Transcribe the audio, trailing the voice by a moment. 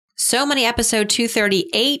So Money episode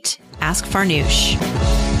 238, Ask Farnoosh.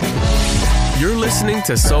 You're listening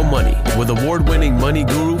to So Money with award-winning money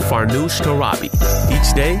guru Farnoosh Torabi.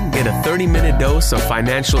 Each day, get a 30-minute dose of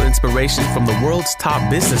financial inspiration from the world's top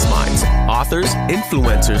business minds, authors,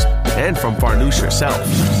 influencers, and from Farnoosh herself.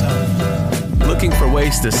 Looking for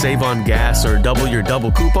ways to save on gas or double your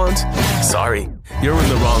double coupons? Sorry, you're in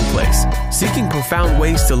the wrong place. Seeking profound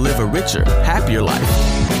ways to live a richer, happier life.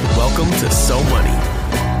 Welcome to So Money.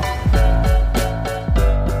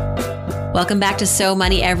 Welcome back to So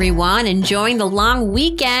Money, everyone. Enjoying the long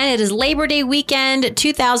weekend. It is Labor Day weekend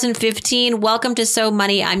 2015. Welcome to So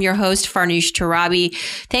Money. I'm your host, Farnoosh Torabi.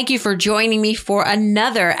 Thank you for joining me for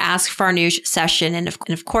another Ask Farnoosh session. And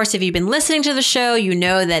of course, if you've been listening to the show, you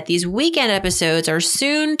know that these weekend episodes are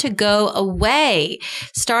soon to go away.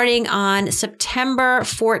 Starting on September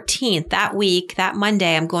 14th, that week, that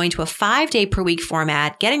Monday, I'm going to a 5-day per week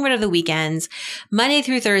format, getting rid of the weekends, Monday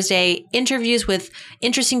through Thursday, interviews with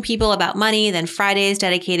interesting people about money. Then Fridays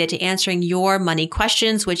dedicated to answering your money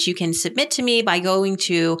questions, which you can submit to me by going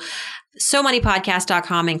to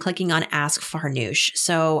SoMoneyPodcast.com and clicking on Ask Farnoosh.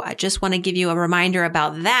 So I just want to give you a reminder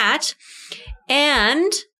about that.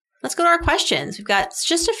 And let's go to our questions. We've got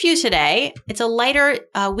just a few today. It's a lighter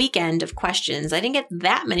weekend of questions. I didn't get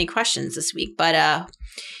that many questions this week, but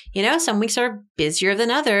some weeks are busier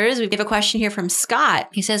than others. We have a question here from Scott.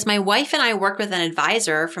 He says, my wife and I worked with an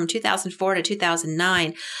advisor from 2004 to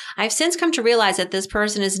 2009. I've since come to realize that this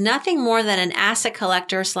person is nothing more than an asset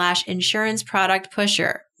collector / insurance product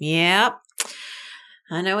pusher. Yep.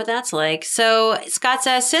 I know what that's like. So Scott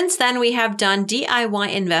says, since then we have done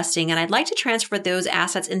DIY investing and I'd like to transfer those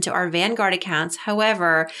assets into our Vanguard accounts.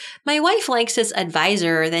 However, my wife likes this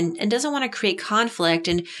advisor and doesn't want to create conflict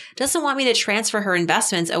and doesn't want me to transfer her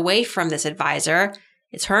investments away from this advisor.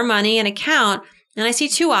 It's her money and account. And I see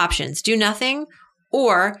two options: do nothing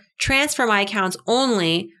or transfer my accounts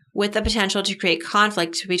only, with the potential to create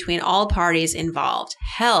conflict between all parties involved.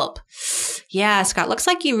 Help. Yeah, Scott, looks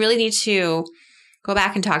like you really need to go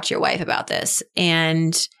back and talk to your wife about this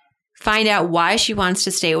and find out why she wants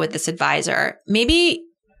to stay with this advisor. Maybe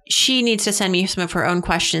she needs to send me some of her own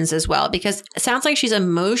questions as well, because it sounds like she's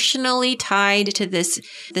emotionally tied to this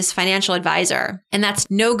financial advisor. And that's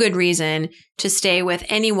no good reason to stay with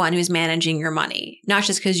anyone who's managing your money. Not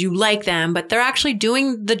just because you like them, but they're actually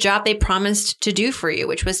doing the job they promised to do for you,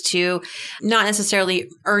 which was to not necessarily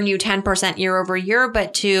earn you 10% year over year,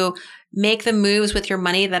 but to make the moves with your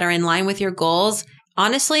money that are in line with your goals.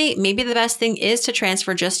 Honestly, maybe the best thing is to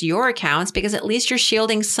transfer just your accounts, because at least you're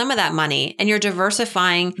shielding some of that money and you're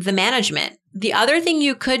diversifying the management. The other thing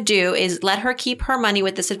you could do is let her keep her money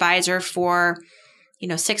with this advisor for,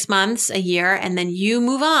 6 months, a year, and then you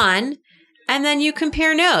move on and then you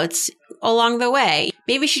compare notes along the way.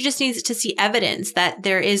 Maybe she just needs to see evidence that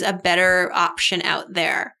there is a better option out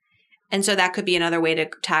there. And so that could be another way to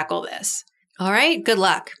tackle this. All right, good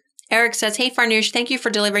luck. Eric says, hey, Farnoosh, thank you for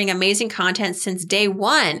delivering amazing content since day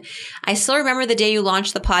one. I still remember the day you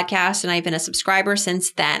launched the podcast, and I've been a subscriber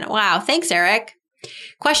since then. Wow. Thanks, Eric.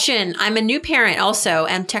 Question. I'm a new parent also,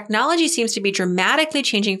 and technology seems to be dramatically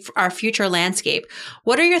changing our future landscape.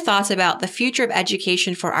 What are your thoughts about the future of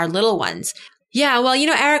education for our little ones? Yeah, well,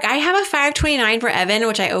 Eric, I have a 529 for Evan,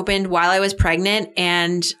 which I opened while I was pregnant,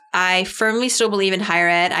 and I firmly still believe in higher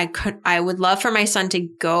ed. I would love for my son to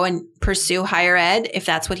go and pursue higher ed if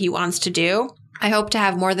that's what he wants to do. I hope to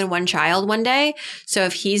have more than one child one day. So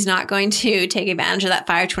if he's not going to take advantage of that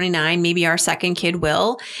 529, maybe our second kid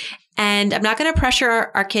will. And I'm not going to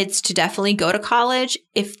pressure our kids to definitely go to college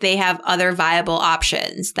if they have other viable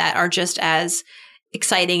options that are just as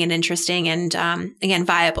exciting and interesting and, again,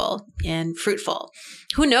 viable and fruitful.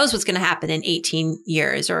 Who knows what's going to happen in 18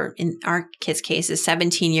 years, or in our kids' cases,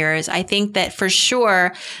 17 years. I think that for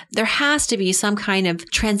sure, there has to be some kind of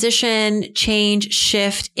transition, change,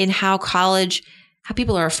 shift in how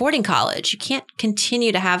people are affording college. You can't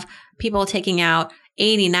continue to have people taking out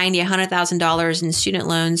 $80,000, $90,000, $100,000 in student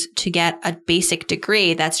loans to get a basic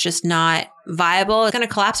degree. That's just not viable. It's going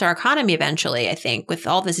to collapse our economy eventually, I think, with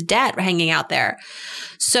all this debt hanging out there.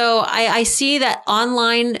 So I see that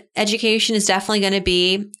online education is definitely going to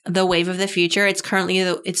be the wave of the future. It's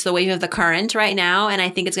the wave of the current right now. And I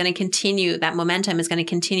think it's going to continue. That momentum is going to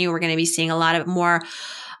continue. We're going to be seeing a lot of more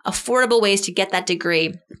affordable ways to get that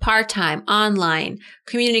degree: part-time, online,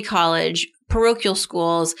 community college, parochial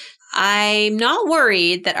schools. I'm not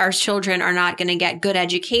worried that our children are not going to get good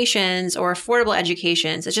educations or affordable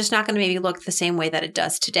educations. It's just not going to maybe look the same way that it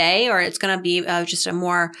does today, or it's going to be just a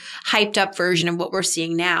more hyped up version of what we're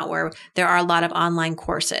seeing now, where there are a lot of online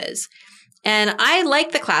courses. And I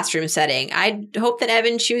like the classroom setting. I hope that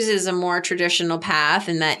Evan chooses a more traditional path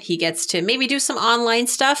and that he gets to maybe do some online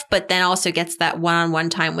stuff, but then also gets that one-on-one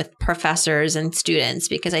time with professors and students,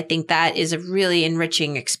 because I think that is a really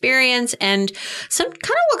enriching experience and some kind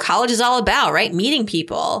of what college is all about, right? Meeting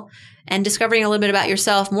people and discovering a little bit about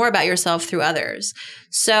yourself, more about yourself through others.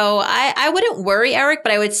 So I wouldn't worry, Eric,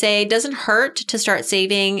 but I would say it doesn't hurt to start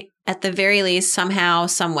saving at the very least somehow,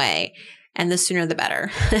 some way. And the sooner the better.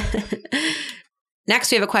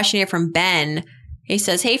 Next, we have a question here from Ben. He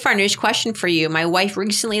says, hey, Farnoosh, question for you. My wife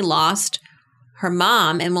recently lost her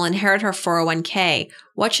mom and will inherit her 401k.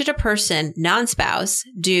 What should a person, non-spouse,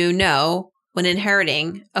 know when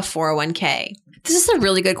inheriting a 401k? This is a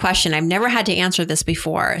really good question. I've never had to answer this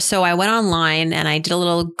before. So I went online and I did a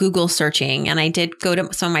little Google searching, and I did go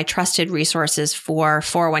to some of my trusted resources for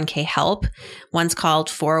 401k help. One's called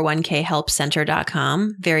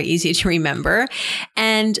 401khelpcenter.com. Very easy to remember.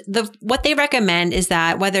 And what they recommend is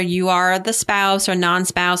that whether you are the spouse or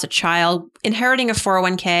non-spouse, a child, inheriting a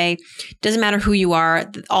 401k, doesn't matter who you are,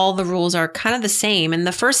 all the rules are kind of the same. And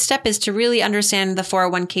the first step is to really understand the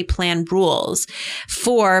 401k plan rules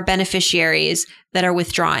for beneficiaries that are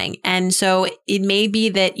withdrawing. And so it may be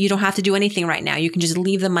that you don't have to do anything right now. You can just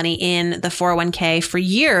leave the money in the 401k for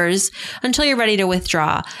years until you're ready to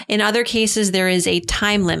withdraw. In other cases, there is a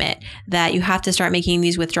time limit that you have to start making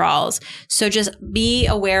these withdrawals. So just be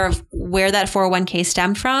aware of where that 401k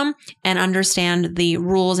stemmed from and understand the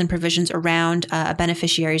rules and provisions around a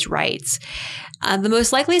beneficiary's rights. The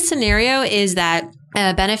most likely scenario is that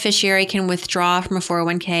a beneficiary can withdraw from a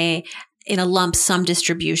 401k in a lump sum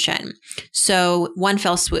distribution. So one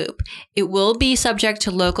fell swoop. It will be subject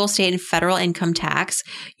to local, state, and federal income tax.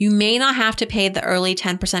 You may not have to pay the early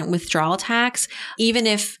 10% withdrawal tax, even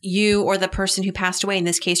if you or the person who passed away, in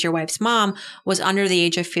this case, your wife's mom, was under the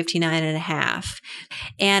age of 59 and a half.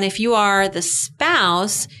 And if you are the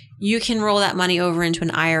spouse, you can roll that money over into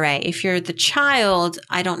an IRA. If you're the child,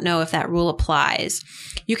 I don't know if that rule applies.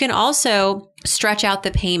 You can also stretch out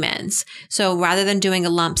the payments. So rather than doing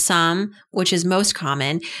a lump sum, which is most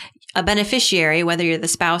common, a beneficiary, whether you're the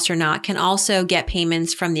spouse or not, can also get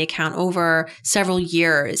payments from the account over several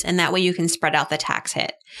years. And that way you can spread out the tax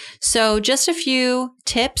hit. So just a few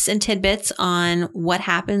tips and tidbits on what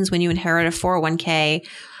happens when you inherit a 401k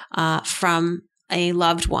from a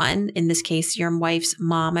loved one, in this case, your wife's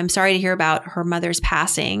mom. I'm sorry to hear about her mother's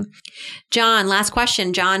passing. John, last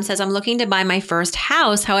question. John says, I'm looking to buy my first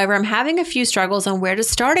house. However, I'm having a few struggles on where to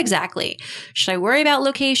start exactly. Should I worry about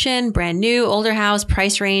location, brand new, older house,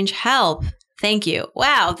 price range? Help. Thank you.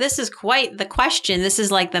 Wow, this is quite the question. This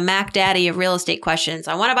is like the Mac Daddy of real estate questions.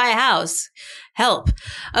 I want to buy a house. Help.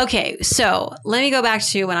 Okay, so let me go back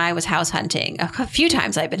to when I was house hunting. A few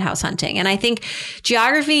times I've been house hunting. And I think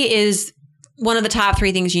geography is one of the top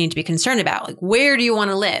 3 things you need to be concerned about. Like, where do you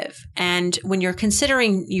want to live? And when you're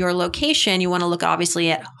considering your location, you want to look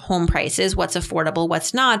obviously at home prices, what's affordable,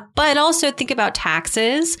 what's not, but also think about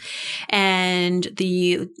taxes and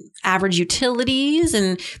the average utilities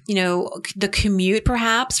and, the commute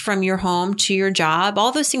perhaps from your home to your job.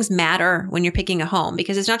 All those things matter when you're picking a home,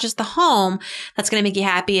 because it's not just the home that's going to make you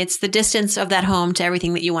happy. It's the distance of that home to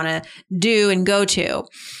everything that you want to do and go to.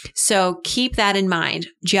 So keep that in mind.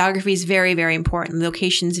 Geography is very, very important.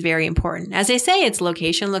 Location is very important. As they say, it's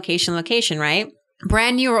location, location, location, right?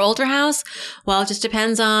 Brand new or older house? Well, it just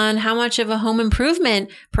depends on how much of a home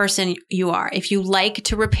improvement person you are. If you like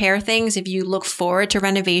to repair things, if you look forward to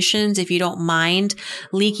renovations, if you don't mind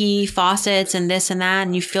leaky faucets and this and that,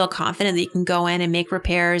 and you feel confident that you can go in and make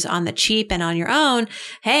repairs on the cheap and on your own,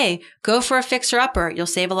 hey, go for a fixer-upper. You'll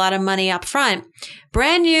save a lot of money up front.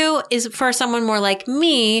 Brand new is for someone more like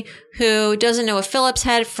me who doesn't know a Phillips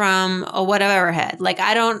head from a whatever head. Like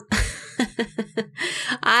I don't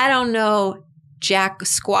know jack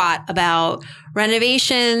squat about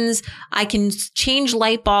renovations. I can change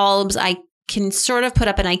light bulbs. I can sort of put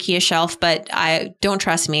up an IKEA shelf, but don't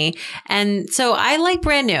trust me. And so I like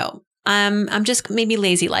brand new. I'm just maybe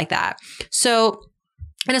lazy like that. So,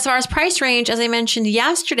 and as far as price range, as I mentioned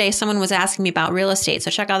yesterday, someone was asking me about real estate. So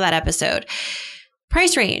check out that episode.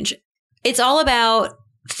 Price range. It's all about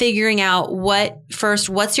figuring out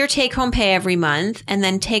what's your take home pay every month, and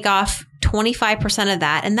then take off 25% of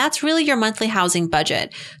that. And that's really your monthly housing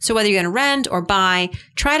budget. So whether you're going to rent or buy,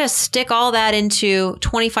 try to stick all that into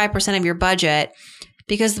 25% of your budget,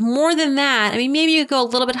 because more than that, I mean, maybe you could go a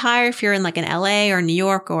little bit higher if you're in like an LA or New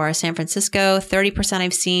York or San Francisco, 30%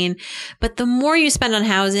 I've seen. But the more you spend on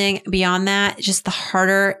housing beyond that, just the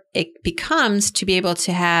harder it becomes to be able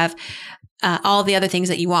to have all the other things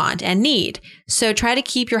that you want and need. So try to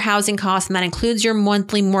keep your housing costs, and that includes your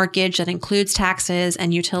monthly mortgage, that includes taxes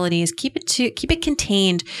and utilities. Keep it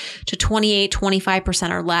contained to 28,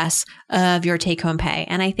 25% or less of your take-home pay.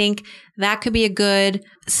 And I think that could be a good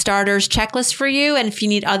starter's checklist for you. And if you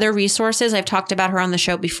need other resources, I've talked about her on the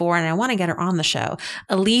show before, and I want to get her on the show.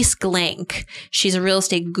 Elise Glink. She's a real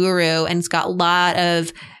estate guru and has got a lot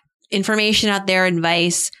of information out there,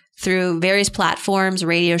 advice through various platforms,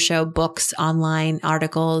 radio show, books, online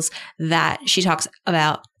articles that she talks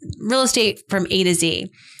about real estate from A to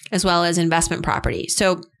Z, as well as investment property.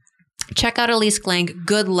 So check out Elise Glink.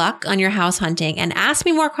 Good luck on your house hunting, and ask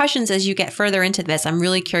me more questions as you get further into this. I'm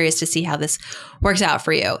really curious to see how this works out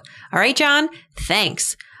for you. All right, John,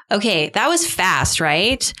 thanks. Okay, that was fast,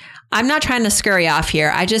 right? I'm not trying to scurry off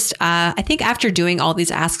here. I think after doing all these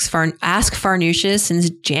Ask Farnooshes since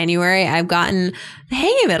January, I've gotten the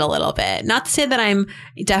hang of it a little bit. Not to say that I'm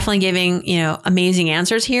definitely giving, amazing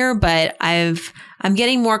answers here, but I'm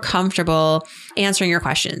getting more comfortable answering your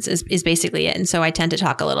questions is basically it. And so I tend to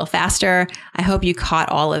talk a little faster. I hope you caught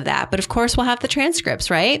all of that. But of course, we'll have the transcripts,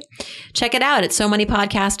 right? Check it out at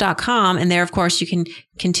SoMoneyPodcast.com. And there, of course, you can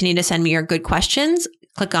continue to send me your good questions.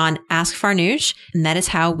 Click on Ask Farnoosh, and that is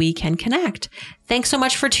how we can connect. Thanks so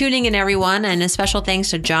much for tuning in, everyone. And a special thanks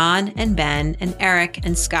to John and Ben and Eric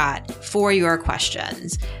and Scott for your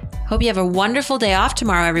questions. Hope you have a wonderful day off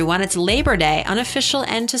tomorrow, everyone. It's Labor Day, unofficial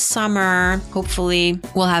end to summer. Hopefully,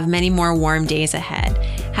 we'll have many more warm days ahead.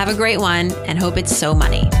 Have a great one, and hope it's so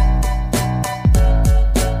money.